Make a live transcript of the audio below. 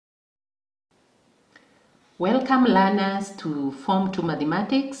Welcome learners to Form 2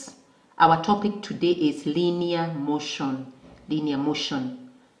 Mathematics. Our topic today is linear motion. Linear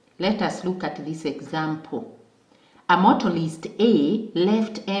motion. Let us look at this example. A motorist A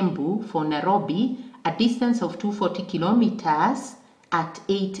left Embu for Nairobi, a distance of 240 kilometers at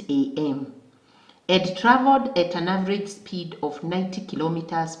 8 a.m. and traveled at an average speed of 90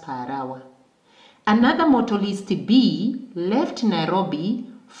 kilometers per hour. Another motorist B left Nairobi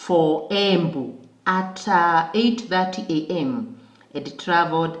for Embu at 8:30 a.m. and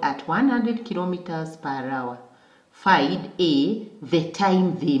traveled at 100 kilometers per hour. Find A, the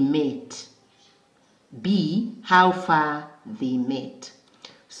time they met. B, how far they met.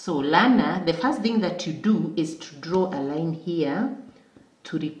 So learner, the first thing that you do is to draw a line here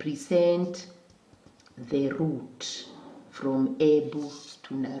to represent the route from Embu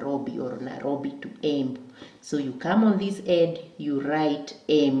to Nairobi or Nairobi to Embu. So you come on this end, you write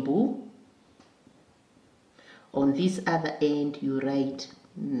Embu. On this other end, you write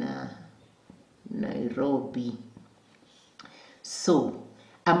Nairobi. So,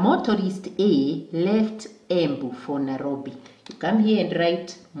 a motorist A left Embu for Nairobi. You come here and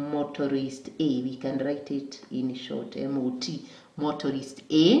write motorist A. We can write it in short, M-O-T. Motorist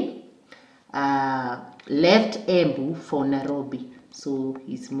A left Embu for Nairobi. So,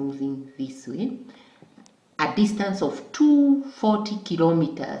 he's moving this way. A distance of 240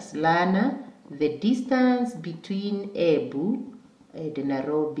 kilometers. Learner, the distance between Embu and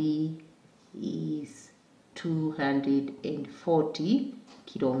Nairobi is 240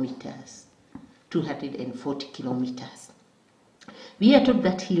 kilometers. 240 kilometers. We are told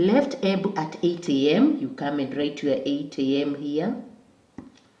that he left Embu at 8 a.m. You come and write your 8 a.m. here.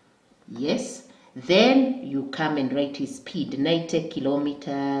 Yes. Then you come and write his speed, 90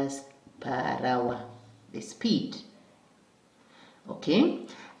 kilometers per hour. The speed. Okay.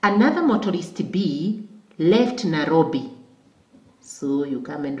 Another motorist B left Nairobi. So you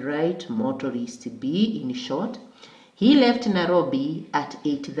come and write motorist B in short. He left Nairobi at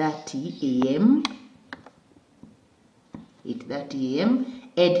 8:30 a.m. 8:30 a.m.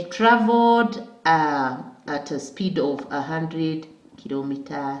 and traveled at a speed of 100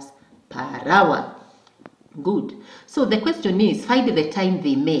 kilometers per hour. Good. So the question is, find the time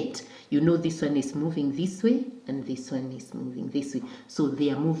they met. You know this one is moving this way and this one is moving this way. So they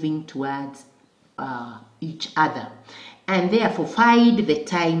are moving towards each other. And therefore find the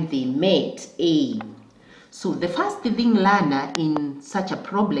time they met, A. So the first thing, learner, in such a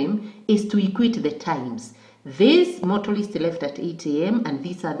problem is to equate the times. This motorist left at 8 a.m. and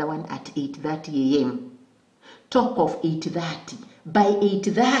this other one at 8:30 a.m. Talk of 8:30. By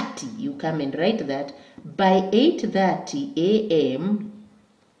 8:30, you come and write that. By 8:30 a.m.,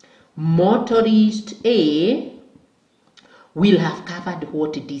 motorist A will have covered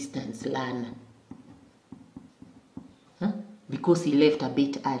what distance, learner? Because he left a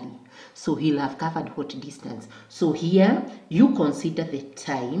bit early. So he'll have covered what distance. So here you consider the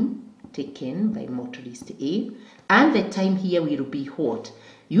time taken by motorist A. And the time here will be what?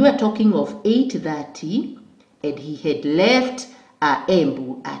 You are talking of 8:30 and he had left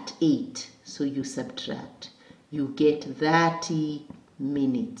Embu at 8. So you subtract. You get 30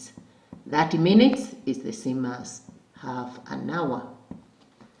 minutes. 30 minutes is the same as half an hour.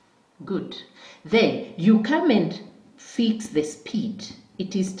 Good. Then you come and fix the speed.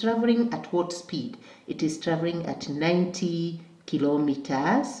 It is traveling at what speed? It is traveling at 90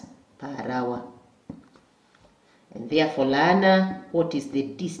 kilometers per hour. And therefore, learner, what is the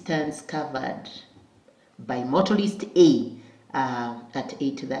distance covered by motorist A at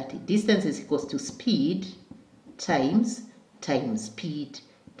 8:30? Distance is equal to speed times speed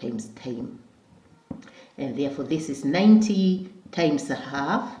times time. And therefore, this is 90 times a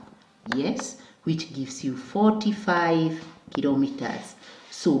half, yes, which gives you 45 kilometers.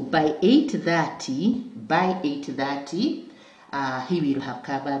 So by 8:30, he will have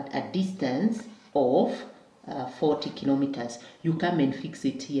covered a distance of 40 kilometers. You come and fix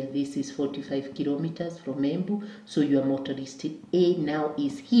it here. This is 45 kilometers from Embu. So your motorist A now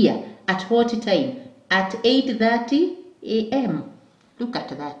is here. At what time? At 8:30 a.m. Look at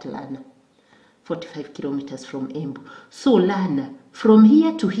that, learner. 45 kilometers from Embu. So learner, from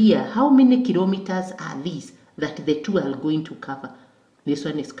here to here, how many kilometers are these that the two are going to cover? This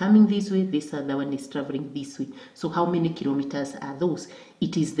one is coming this way, this other one is traveling this way. So how many kilometers are those?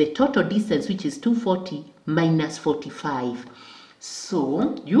 It is the total distance, which is 240 minus 45.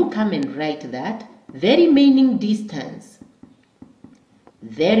 So you come and write that the remaining distance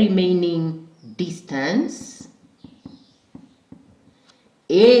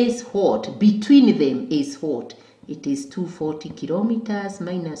is what? Between them is what? it is 240 kilometers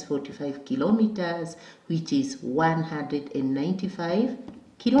minus 45 kilometers, which is 195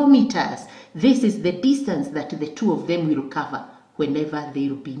 kilometers. This is the distance that the two of them will cover whenever they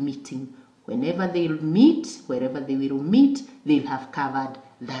will be meeting. Whenever they will meet, wherever they will meet, they'll have covered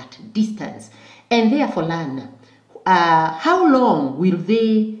that distance. And therefore, Lana, how long will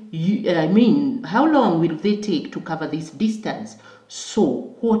they take to cover this distance?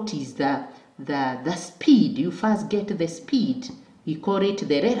 So what is the speed? You first get the speed. We call it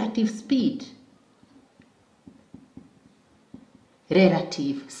the relative speed.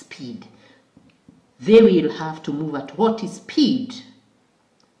 Relative speed. They will have to move at what speed?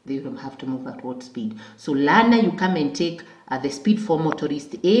 They will have to move at what speed? So Lana, you come and take the speed for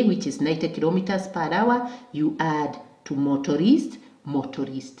motorist A, which is 90 kilometers per hour. You add to motorist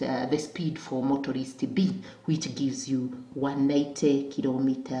the speed for motorist B, which gives you 190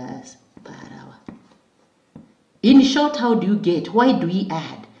 kilometers per hour. In short, how do you get? Why do we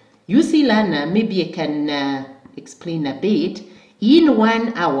add? You see, Lana, maybe I can explain a bit. In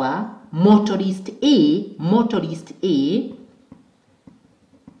 1 hour, motorist A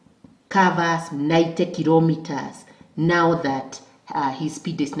covers 90 kilometers. Now that his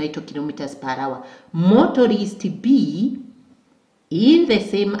speed is 90 kilometers per hour. Motorist B, in the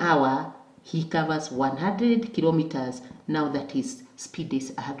same hour, he covers 100 kilometers. Now that his speed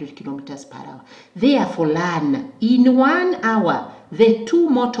is 100 kilometers per hour. Therefore, learn, in 1 hour, the two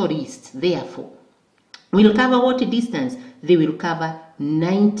motorists, therefore, will cover what distance? They will cover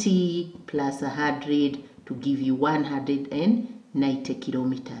 90 plus 100 to give you 190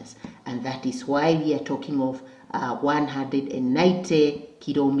 kilometers. And that is why we are talking of 190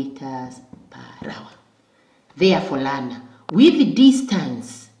 kilometers per hour. Therefore, learn, with the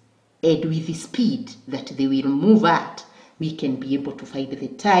distance and with the speed that they will move at, we can be able to find the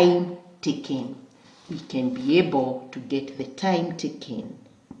time taken. We can be able to get the time taken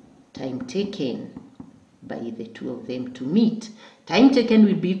by the two of them to meet. Time taken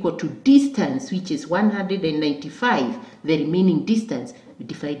will be equal to distance, which is 195. The remaining distance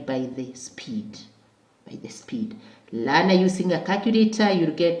divided by the speed. Learner, using a calculator,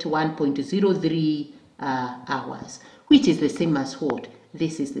 you'll get 1.03 hours, which is the same as what?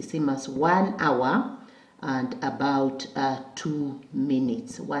 This is the same as 1 hour and about 2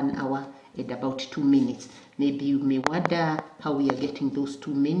 minutes. 1 hour and about 2 minutes. Maybe you may wonder how we are getting those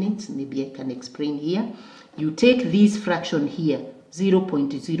 2 minutes. Maybe I can explain here. You take this fraction here,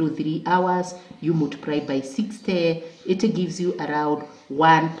 0.03 hours, you multiply by 60, it gives you around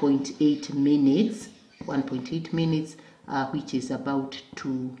 1.8 minutes, which is about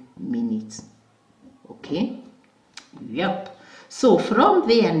 2 minutes. Okay? Yep. So from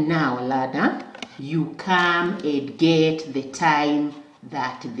there now, Lana, you come and get the time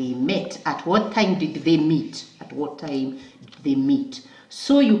that they met. At what time did they meet?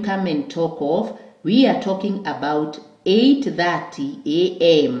 So you come and talk of, we are talking about 8:30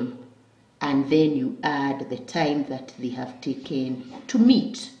 a.m. and then you add the time that they have taken to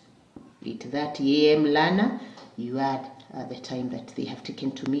meet. 8:30 a.m. Lana, you add the time that they have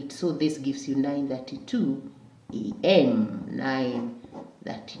taken to meet. So this gives you 9:32 a.m.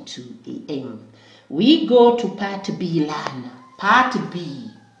 9:32 a.m. We go to part B, Lana. Part B.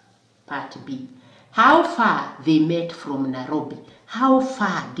 How far they met from Nairobi? How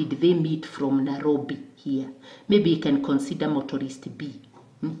far did they meet from Nairobi here? Maybe you can consider motorist B.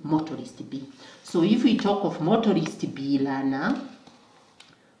 So if we talk of motorist B, Lana,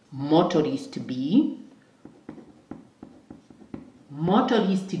 motorist B,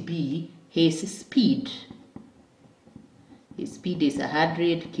 his speed is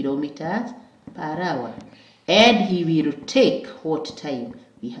 100 kilometers per hour. And he will take what time?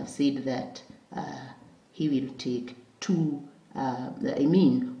 We have said that he will take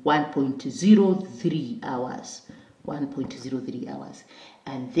 1.03 hours. 1.03 hours.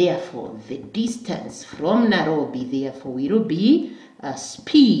 And therefore, the distance from Nairobi, therefore, will be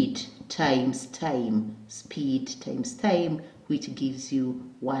speed times time. Which gives you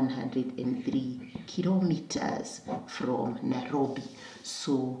 103 kilometers from Nairobi.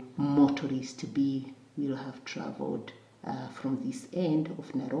 So, motorist B will have traveled from this end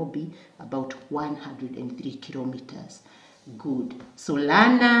of Nairobi about 103 kilometers. Good. So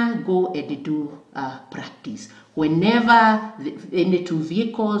Lana, go and do practice. Whenever any two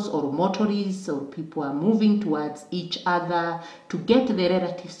vehicles or motorists or people are moving towards each other, to get the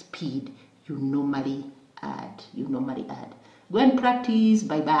relative speed, you normally add. Go and practice.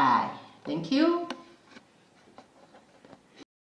 Bye-bye. Thank you.